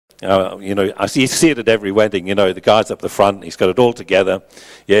You see it at every wedding. The guy's up the front, he's got it all together.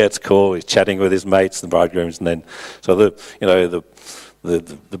 Yeah, it's cool. He's chatting with his mates, the bridegrooms, and then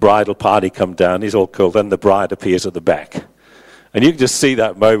the bridal party come down. He's all cool. Then the bride appears at the back, and you can just see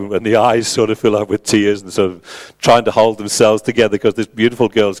that moment when the eyes sort of fill up with tears and sort of trying to hold themselves together because this beautiful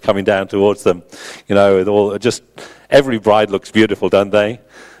girl's coming down towards them. Every bride looks beautiful, don't they?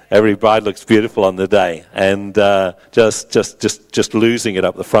 Every bride looks beautiful on the day, and just losing it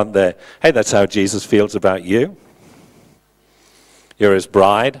up the front there. Hey, that's how Jesus feels about you. You're his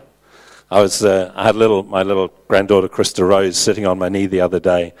bride. I had my little granddaughter Krista Rose sitting on my knee the other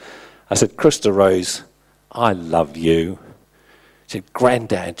day. I said, Krista Rose, I love you. She said,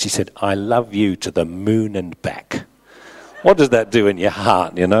 Granddad, she said, I love you to the moon and back. What does that do in your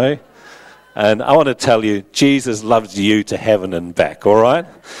heart, And I want to tell you, Jesus loves you to heaven and back, all right?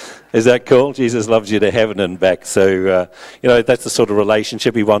 Is that cool? Jesus loves you to heaven and back. So, that's the sort of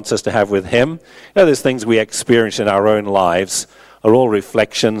relationship he wants us to have with him. There's things we experience in our own lives are all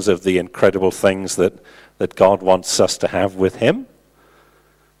reflections of the incredible things that God wants us to have with him.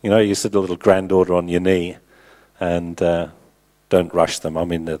 You sit a little granddaughter on your knee and don't rush them. I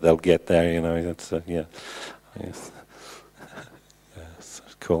mean, they'll get there, That's, yeah. Yes.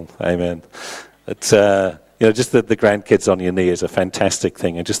 Cool. Amen. It's, just the grandkids on your knee is a fantastic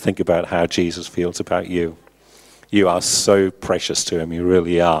thing. And just think about how Jesus feels about you. You are so precious to him. You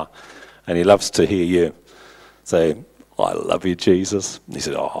really are. And he loves to hear you say, I love you, Jesus. And he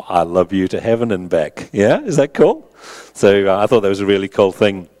said, I love you to heaven and back. Yeah? Is that cool? So I thought that was a really cool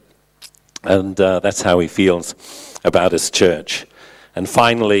thing. And that's how he feels about his church. And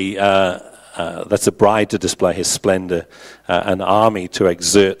finally, that's a bride to display his splendor, an army to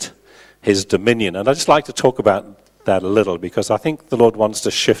exert his dominion. And I'd just like to talk about that a little because I think the Lord wants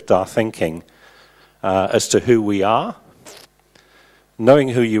to shift our thinking as to who we are. Knowing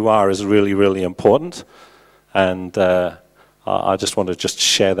who you are is really, really important. And I just want to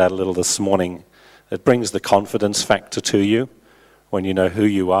share that a little this morning. It brings the confidence factor to you when you know who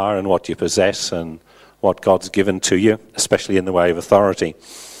you are and what you possess and what God's given to you, especially in the way of authority.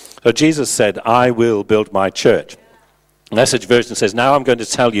 So Jesus said, I will build my church. The Message version says, now I'm going to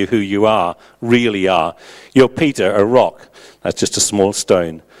tell you who you are, really are. You're Peter, a rock. That's just a small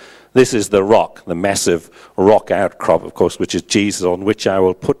stone. This is the rock, the massive rock outcrop, of course, which is Jesus, on which I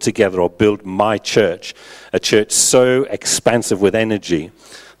will put together or build my church, a church so expansive with energy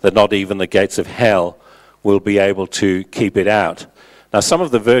that not even the gates of hell will be able to keep it out. Now, some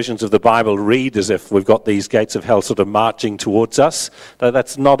of the versions of the Bible read as if we've got these gates of hell sort of marching towards us. Now,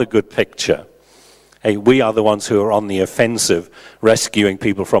 that's not a good picture. Hey, we are the ones who are on the offensive, rescuing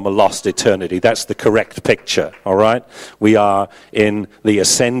people from a lost eternity. That's the correct picture, all right? We are in the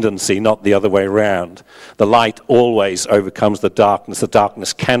ascendancy, not the other way around. The light always overcomes the darkness. The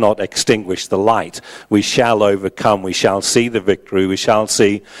darkness cannot extinguish the light. We shall overcome. We shall see the victory. We shall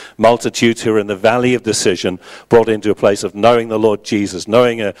see multitudes who are in the valley of decision brought into a place of knowing the Lord Jesus,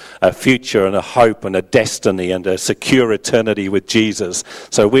 knowing a future and a hope and a destiny and a secure eternity with Jesus.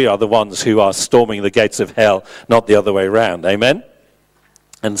 So we are the ones who are storming the gates of hell, not the other way around. Amen?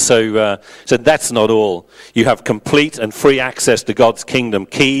 And so that's not all. You have complete and free access to God's kingdom,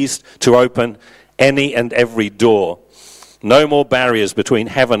 keys to open any and every door. No more barriers between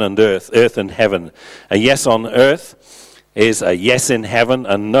heaven and earth and heaven. A yes on earth is a yes in heaven,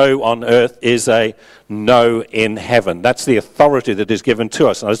 and no on earth is a no in heaven. That's the authority that is given to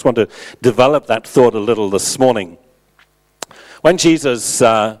us. And I just want to develop that thought a little this morning. When Jesus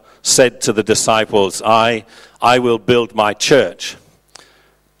said to the disciples, I will build my church.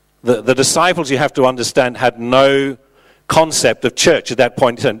 The disciples, you have to understand, had no concept of church at that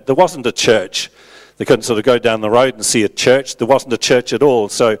point. There wasn't a church. They couldn't sort of go down the road and see a church. There wasn't a church at all.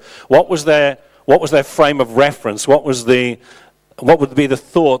 So what was their frame of reference? What would be the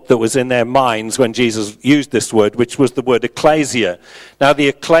thought that was in their minds when Jesus used this word, which was the word ecclesia? Now the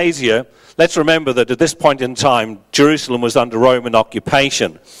ecclesia, let's remember that at this point in time, Jerusalem was under Roman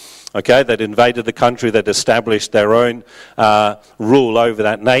occupation. Okay, they'd invaded the country, they'd established their own rule over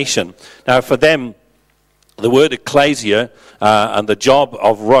that nation. Now for them, the word ecclesia and the job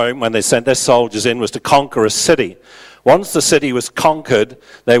of Rome, when they sent their soldiers in, was to conquer a city. Once the city was conquered,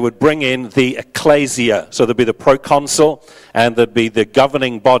 they would bring in the ecclesia. So there'd be the proconsul and there'd be the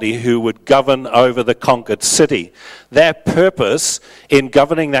governing body who would govern over the conquered city. Their purpose in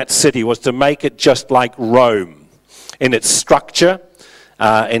governing that city was to make it just like Rome in its structure,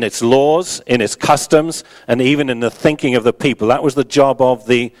 in its laws, in its customs, and even in the thinking of the people. That was the job of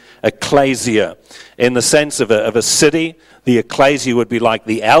the ecclesia. In the sense of a city, the ecclesia would be like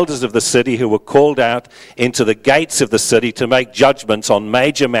the elders of the city who were called out into the gates of the city to make judgments on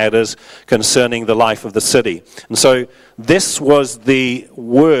major matters concerning the life of the city. And so this was the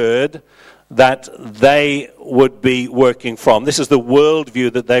word that they would be working from. This is the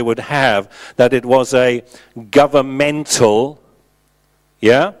worldview that they would have, that it was a governmental,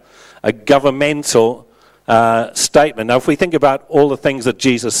 a governmental statement. Now, if we think about all the things that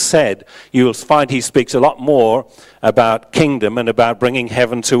Jesus said, you will find he speaks a lot more about kingdom and about bringing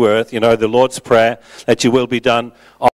heaven to earth. You know, the Lord's Prayer, that your will be done